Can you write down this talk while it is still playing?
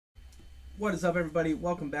What is up, everybody?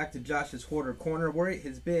 Welcome back to Josh's Hoarder Corner, where it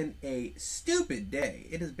has been a stupid day.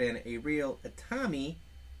 It has been a real atami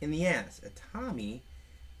in the ass. Atami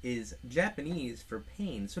is Japanese for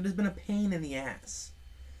pain, so it has been a pain in the ass.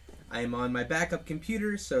 I am on my backup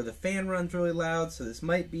computer, so the fan runs really loud, so this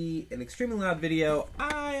might be an extremely loud video.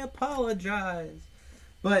 I apologize.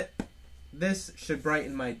 But this should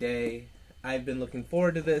brighten my day. I've been looking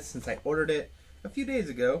forward to this since I ordered it a few days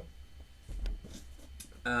ago.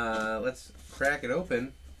 Let's crack it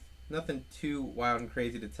open. Nothing too wild and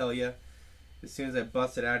crazy to tell you. As soon as I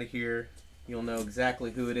bust it out of here, you'll know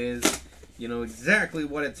exactly who it is. You know exactly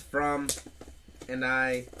what it's from, and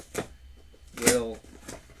I will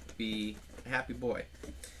be a happy boy.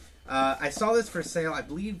 I saw this for sale, I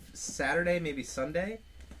believe Saturday, maybe Sunday,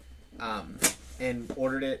 and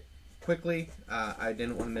ordered it quickly. I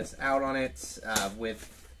didn't want to miss out on it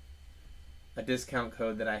with a discount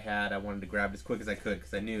code that I had. I wanted to grab as quick as I could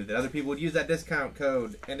because I knew that other people would use that discount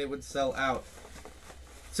code and it would sell out.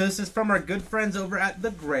 So this is from our good friends over at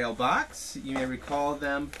the Grail Box. You may recall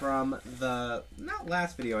them from the, not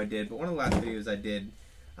last video I did, but one of the last videos I did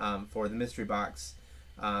for the mystery box.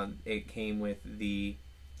 It came with the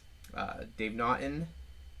Dave Naughton.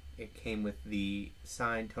 It came with the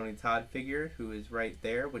signed Tony Todd figure, who is right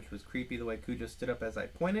there, which was creepy the way Cujo stood up as I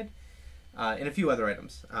pointed, and a few other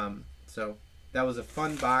items. So that was a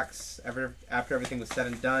fun box. After everything was said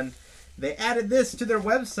and done, they added this to their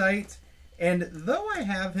website, and though I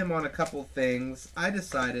have him on a couple things, I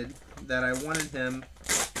decided that I wanted him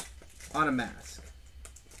on a mask.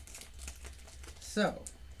 So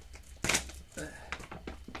let's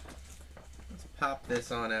pop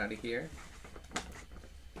this on out of here.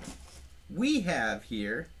 We have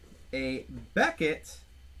here a Beckett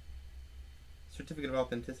Certificate of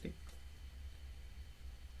Authenticity.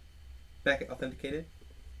 Beckett authenticated.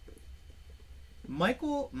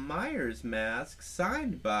 Michael Myers mask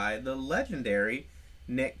signed by the legendary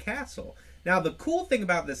Nick Castle. Now the cool thing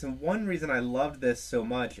about this, and one reason I loved this so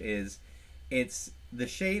much, is it's the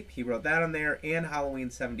shape, he wrote that on there, and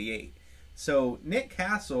Halloween 78. So Nick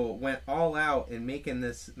Castle went all out in making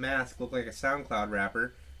this mask look like a SoundCloud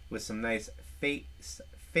rapper with some nice face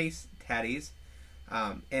tatties.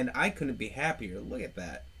 And I couldn't be happier. Look at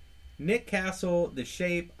that. Nick Castle, the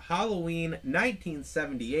shape, Halloween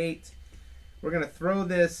 1978. We're going to throw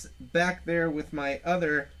this back there with my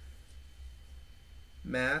other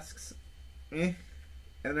masks. And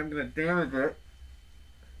I'm going to damage it.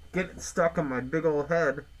 Get it stuck on my big old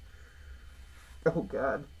head. Oh,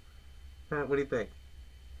 God. What do you think?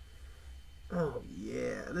 Oh,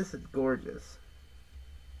 yeah. This is gorgeous.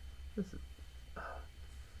 This is...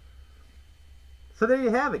 So there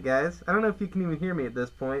you have it, guys. I don't know if you can even hear me at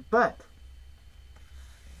this point, but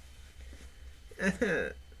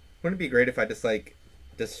wouldn't it be great if I just, like,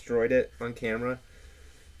 destroyed it on camera?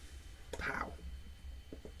 Pow.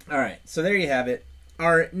 Alright, so there you have it.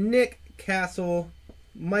 Our Nick Castle,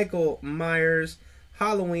 Michael Myers,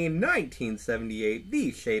 Halloween 1978,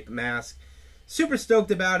 V-shaped mask. Super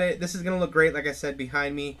stoked about it. This is going to look great, like I said,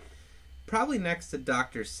 behind me. Probably next to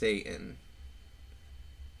Dr. Satan.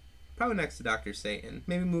 Probably next to Dr. Satan.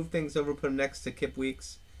 Maybe move things over, put him next to Kip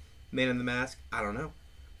Weeks, Man in the Mask. I don't know.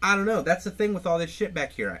 I don't know. That's the thing with all this shit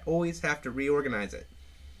back here. I always have to reorganize it.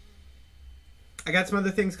 I got some other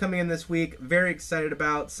things coming in this week. Very excited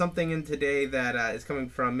about something in today that is coming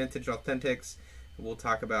from Vintage Authentics. We'll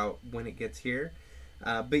talk about when it gets here.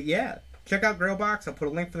 But yeah, check out Grail Box. I'll put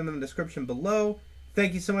a link for them in the description below.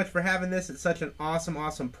 Thank you so much for having this at such an awesome,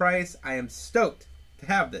 awesome price. I am stoked to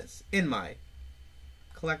have this in my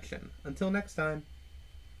collection. Until next time.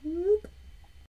 Whoop.